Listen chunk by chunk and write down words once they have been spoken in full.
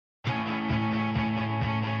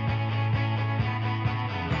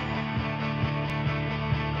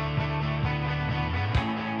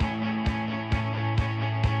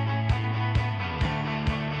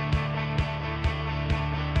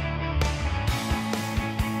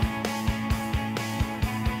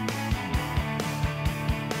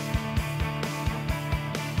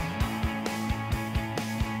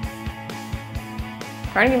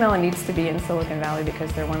Carnegie Mellon needs to be in Silicon Valley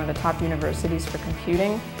because they're one of the top universities for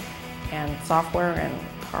computing and software and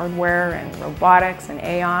hardware and robotics and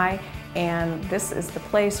AI, and this is the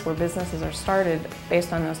place where businesses are started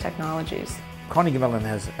based on those technologies. Carnegie Mellon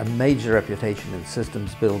has a major reputation in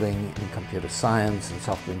systems building, in computer science and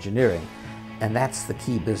software engineering, and that's the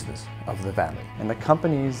key business of the Valley. And the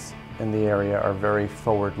companies in the area are very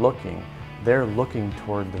forward-looking. They're looking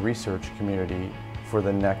toward the research community for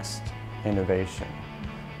the next innovation.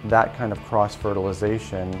 That kind of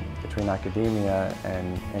cross-fertilization between academia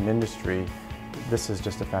and industry, this is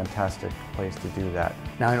just a fantastic place to do that.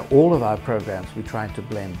 Now, in all of our programs, we try to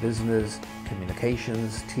blend business,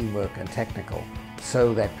 communications, teamwork, and technical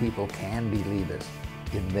so that people can be leaders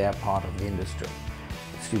in their part of the industry.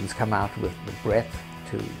 Students come out with the breadth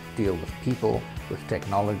to deal with people, with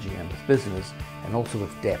technology, and with business, and also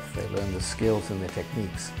with depth. They learn the skills and the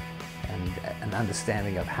techniques and an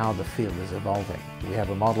understanding of how the field is evolving. We have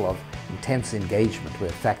a model of intense engagement where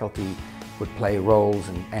faculty would play roles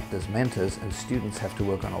and act as mentors, and students have to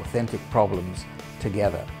work on authentic problems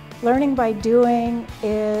together. Learning by doing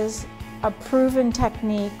is a proven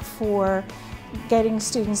technique for getting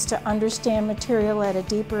students to understand material at a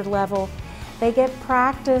deeper level. They get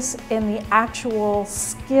practice in the actual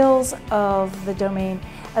skills of the domain,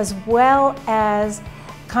 as well as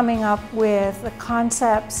coming up with the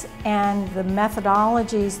concepts and the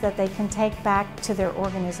methodologies that they can take back to their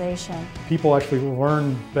organization. People actually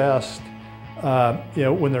learn best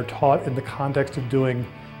when they're taught in the context of doing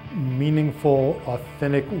meaningful,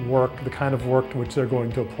 authentic work, the kind of work to which they're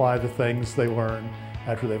going to apply the things they learn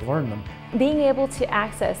after they've learned them. Being able to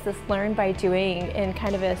access this learn by doing in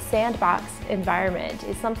kind of a sandbox environment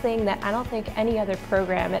is something that I don't think any other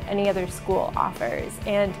program at any other school offers.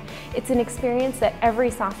 And it's an experience that every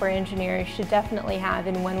software engineer should definitely have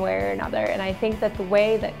in one way or another. And I think that the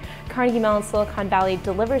way that Carnegie Mellon Silicon Valley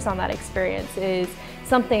delivers on that experience is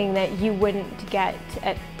something that you wouldn't get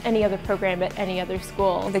at any other program at any other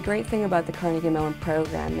school. The great thing about the Carnegie Mellon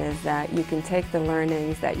program is that you can take the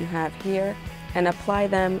learnings that you have here and apply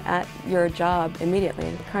them at your job immediately.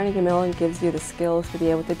 Carnegie Mellon gives you the skills to be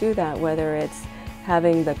able to do that, whether it's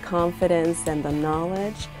having the confidence and the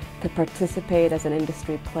knowledge to participate as an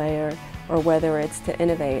industry player, or whether it's to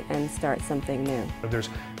innovate and start something new. There's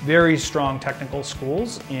very strong technical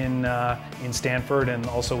schools in Stanford and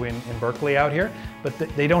also in Berkeley out here, but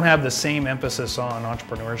they don't have the same emphasis on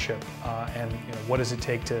entrepreneurship and what does it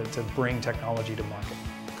take to bring technology to market.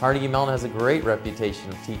 Carnegie Mellon has a great reputation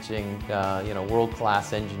of teaching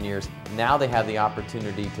world-class engineers. Now they have the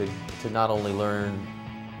opportunity to not only learn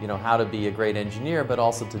how to be a great engineer, but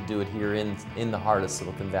also to do it here in the heart of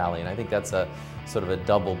Silicon Valley. And I think that's a sort of a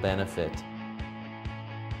double benefit.